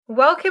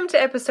Welcome to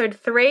episode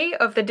 3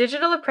 of the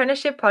Digital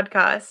Apprenticeship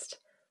Podcast.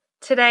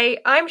 Today,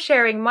 I'm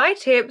sharing my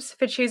tips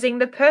for choosing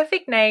the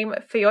perfect name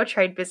for your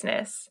trade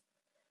business.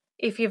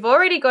 If you've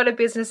already got a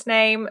business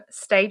name,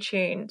 stay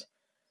tuned.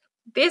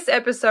 This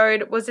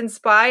episode was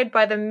inspired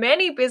by the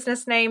many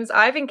business names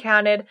I've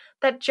encountered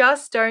that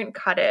just don't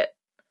cut it.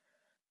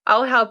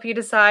 I'll help you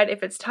decide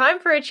if it's time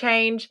for a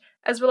change,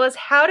 as well as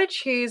how to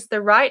choose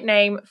the right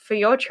name for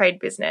your trade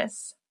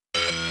business.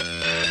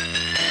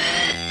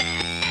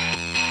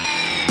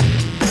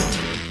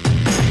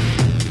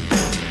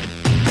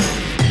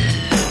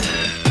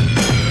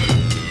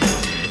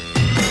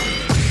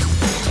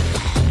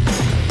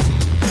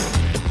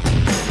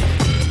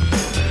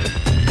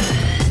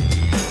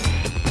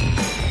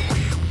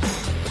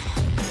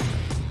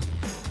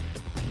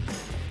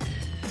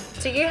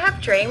 Do you have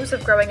dreams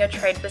of growing a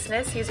trade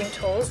business using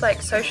tools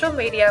like social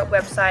media,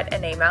 website,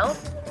 and email?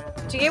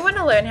 Do you want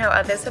to learn how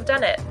others have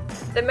done it?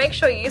 Then make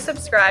sure you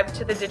subscribe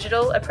to the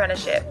Digital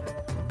Apprenticeship.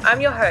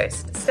 I'm your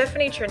host,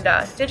 Stephanie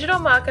Trinder, digital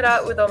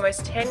marketer with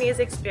almost 10 years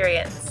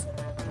experience.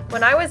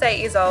 When I was 8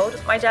 years old,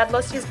 my dad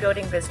lost his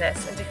building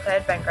business and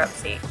declared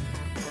bankruptcy.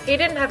 He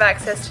didn't have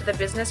access to the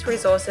business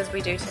resources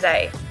we do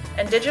today,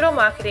 and digital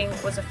marketing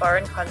was a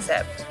foreign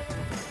concept.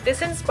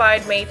 This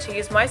inspired me to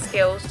use my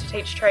skills to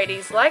teach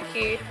tradies like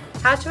you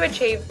how to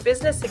achieve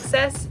business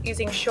success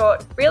using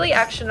short, really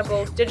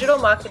actionable digital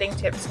marketing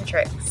tips and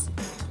tricks.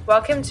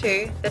 Welcome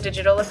to the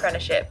Digital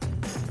Apprenticeship.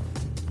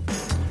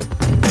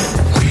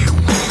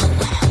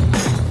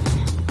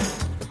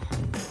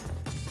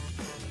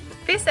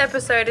 This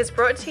episode is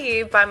brought to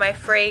you by my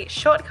free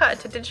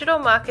Shortcut to Digital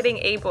Marketing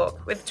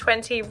ebook with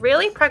 20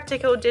 really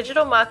practical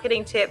digital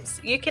marketing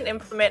tips you can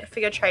implement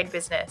for your trade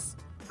business.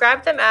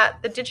 Grab them at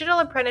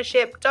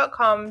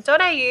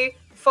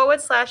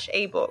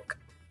thedigitalapprenticeship.com.au/ebook.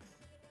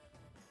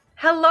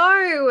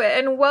 Hello,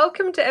 and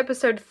welcome to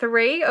episode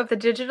 3 of the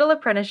Digital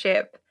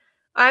Apprenticeship.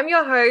 I'm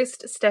your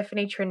host,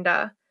 Stephanie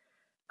Trinder.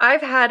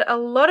 I've had a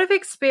lot of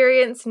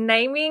experience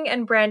naming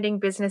and branding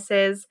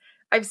businesses.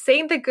 I've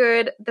seen the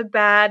good, the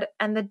bad,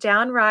 and the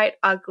downright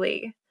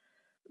ugly.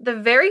 The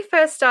very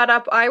first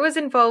startup I was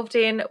involved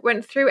in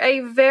went through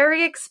a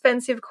very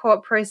expensive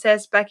court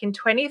process back in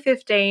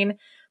 2015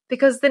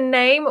 because the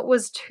name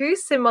was too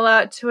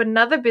similar to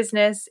another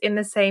business in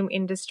the same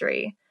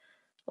industry.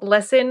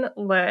 Lesson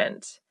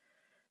learned.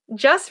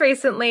 Just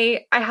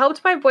recently, I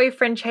helped my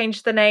boyfriend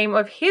change the name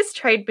of his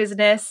trade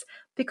business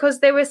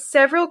because there were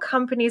several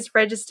companies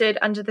registered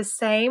under the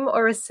same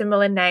or a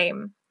similar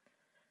name.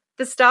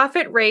 The staff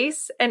at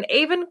Reese and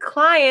even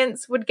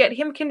clients would get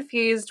him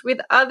confused with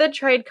other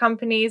trade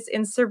companies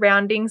in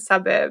surrounding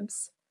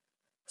suburbs.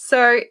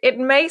 So it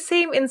may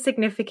seem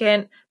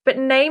insignificant, but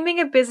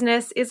naming a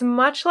business is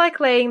much like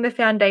laying the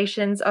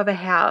foundations of a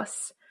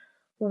house.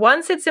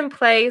 Once it's in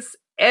place,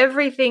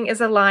 everything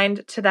is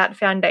aligned to that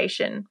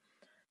foundation.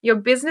 Your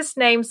business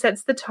name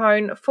sets the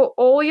tone for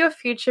all your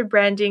future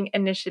branding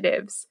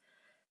initiatives.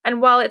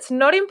 And while it's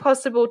not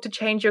impossible to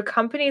change your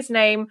company's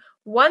name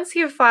once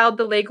you've filed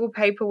the legal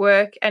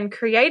paperwork and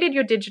created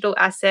your digital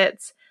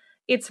assets,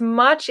 it's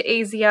much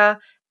easier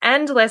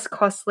and less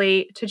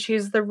costly to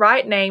choose the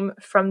right name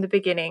from the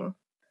beginning.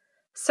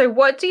 So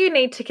what do you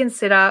need to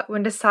consider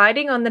when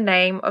deciding on the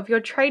name of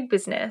your trade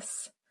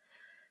business?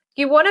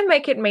 You want to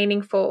make it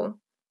meaningful.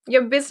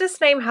 Your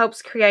business name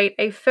helps create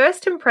a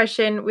first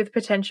impression with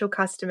potential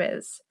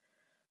customers.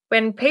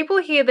 When people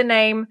hear the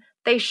name,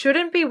 they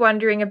shouldn't be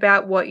wondering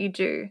about what you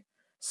do.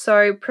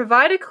 So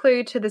provide a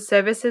clue to the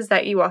services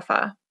that you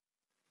offer.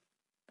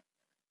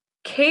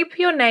 Keep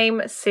your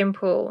name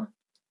simple.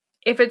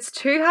 If it's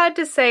too hard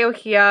to say or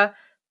hear,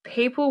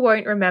 people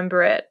won't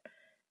remember it.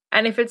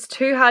 And if it's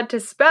too hard to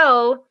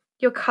spell,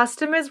 your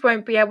customers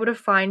won't be able to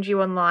find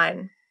you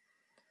online.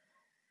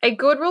 A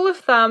good rule of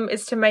thumb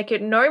is to make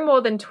it no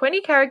more than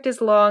 20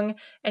 characters long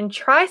and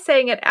try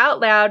saying it out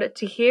loud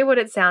to hear what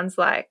it sounds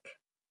like.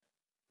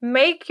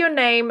 Make your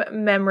name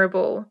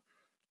memorable.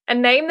 A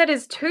name that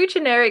is too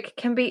generic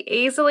can be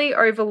easily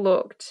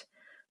overlooked.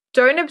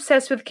 Don't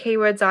obsess with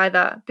keywords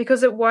either,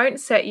 because it won't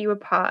set you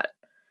apart.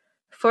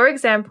 For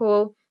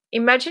example,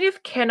 imagine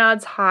if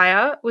Kennard's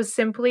Hire was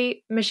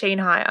simply machine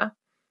hire.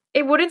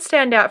 It wouldn't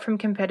stand out from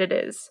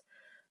competitors.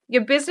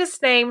 Your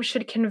business name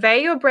should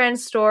convey your brand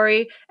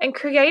story and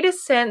create a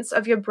sense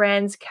of your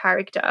brand's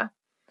character.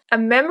 A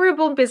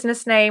memorable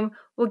business name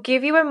will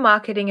give you a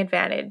marketing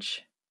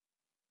advantage.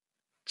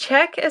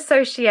 Check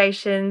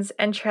associations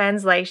and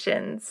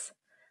translations.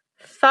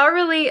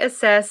 Thoroughly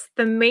assess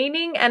the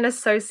meaning and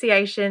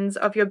associations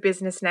of your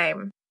business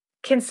name.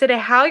 Consider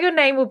how your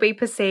name will be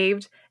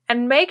perceived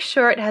and make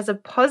sure it has a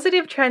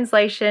positive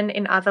translation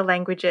in other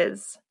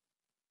languages.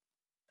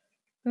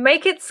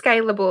 Make it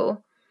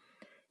scalable.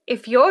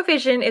 If your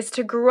vision is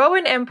to grow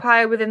an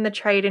empire within the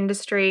trade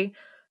industry,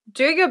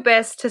 do your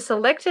best to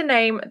select a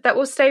name that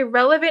will stay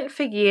relevant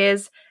for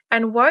years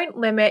and won't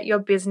limit your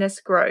business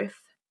growth.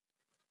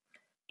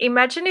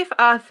 Imagine if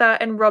Arthur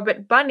and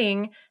Robert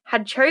Bunning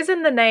had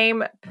chosen the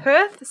name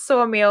Perth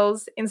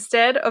Sawmills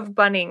instead of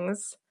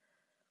Bunnings.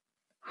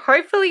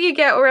 Hopefully you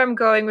get where I'm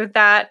going with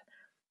that.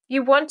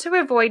 You want to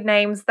avoid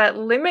names that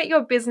limit your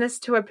business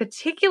to a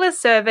particular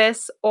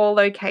service or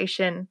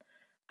location,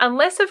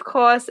 unless, of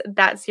course,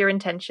 that's your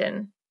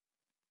intention.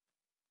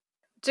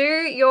 Do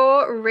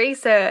your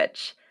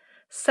research.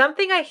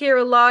 Something I hear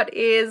a lot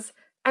is,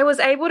 I was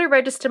able to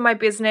register my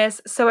business,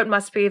 so it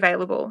must be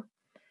available.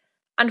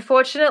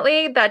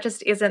 Unfortunately, that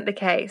just isn't the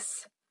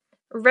case.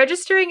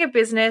 Registering a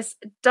business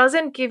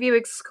doesn't give you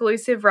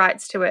exclusive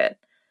rights to it.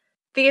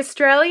 The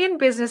Australian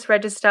Business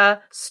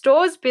Register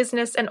stores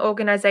business and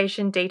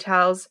organisation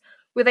details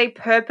with a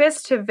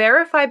purpose to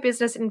verify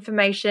business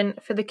information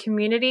for the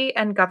community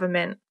and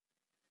government.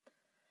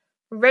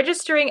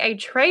 Registering a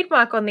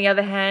trademark, on the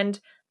other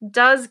hand,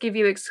 does give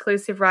you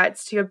exclusive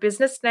rights to your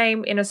business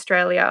name in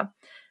Australia.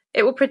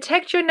 It will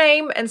protect your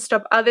name and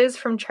stop others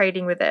from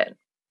trading with it.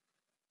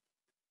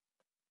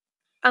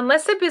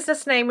 Unless a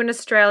business name in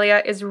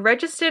Australia is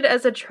registered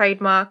as a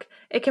trademark,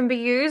 it can be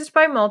used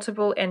by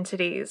multiple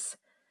entities.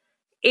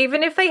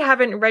 Even if they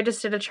haven't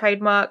registered a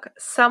trademark,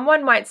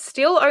 someone might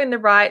still own the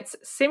rights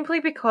simply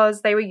because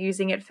they were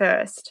using it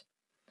first.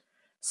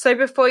 So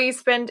before you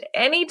spend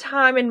any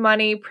time and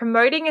money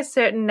promoting a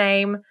certain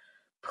name,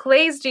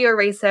 please do your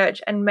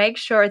research and make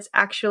sure it's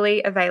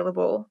actually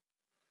available.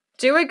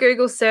 Do a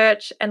Google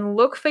search and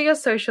look for your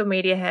social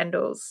media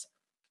handles.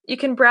 You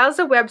can browse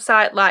a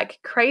website like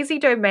Crazy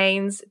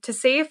Domains to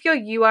see if your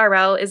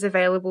URL is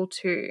available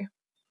too.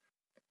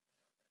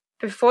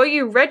 Before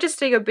you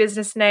register your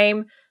business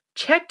name,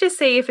 check to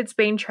see if it's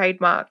been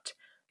trademarked.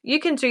 You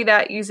can do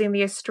that using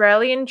the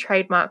Australian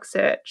Trademark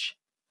Search.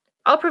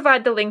 I'll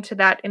provide the link to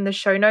that in the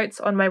show notes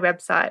on my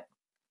website.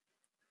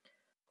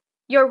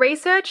 Your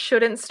research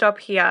shouldn't stop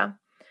here.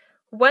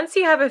 Once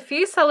you have a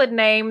few solid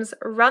names,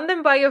 run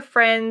them by your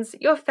friends,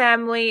 your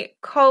family,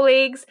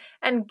 colleagues,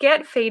 and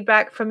get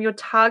feedback from your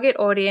target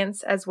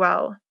audience as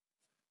well.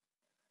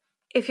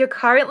 If you're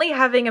currently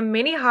having a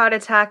mini heart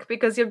attack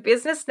because your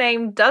business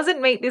name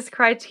doesn't meet this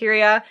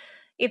criteria,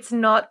 it's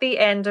not the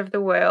end of the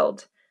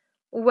world.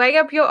 Weigh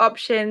up your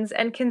options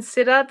and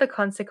consider the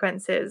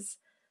consequences.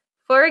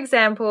 For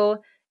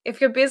example, if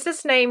your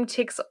business name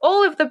ticks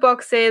all of the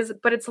boxes,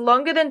 but it's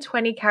longer than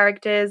 20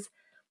 characters,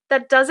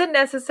 that doesn't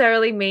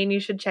necessarily mean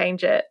you should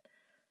change it.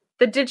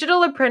 The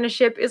Digital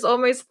Apprenticeship is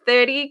almost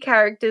 30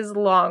 characters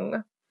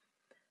long.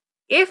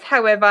 If,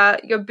 however,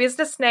 your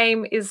business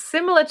name is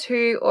similar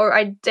to or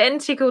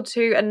identical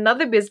to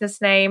another business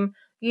name,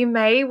 you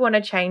may want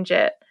to change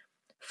it.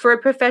 For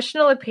a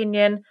professional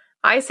opinion,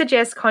 I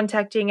suggest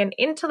contacting an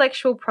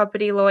intellectual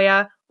property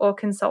lawyer or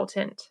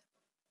consultant.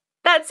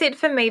 That's it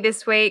for me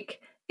this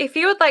week. If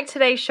you would like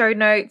today's show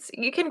notes,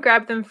 you can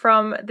grab them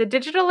from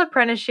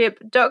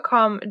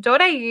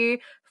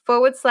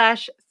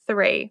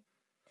thedigital-apprenticeship.com.au/3.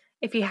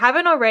 If you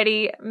haven't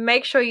already,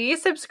 make sure you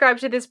subscribe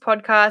to this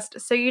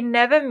podcast so you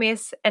never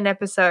miss an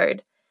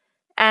episode.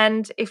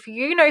 And if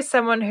you know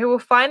someone who will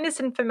find this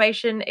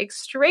information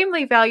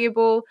extremely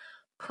valuable,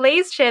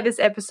 please share this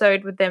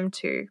episode with them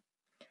too.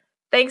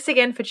 Thanks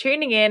again for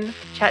tuning in.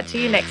 Chat to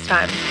you next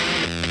time.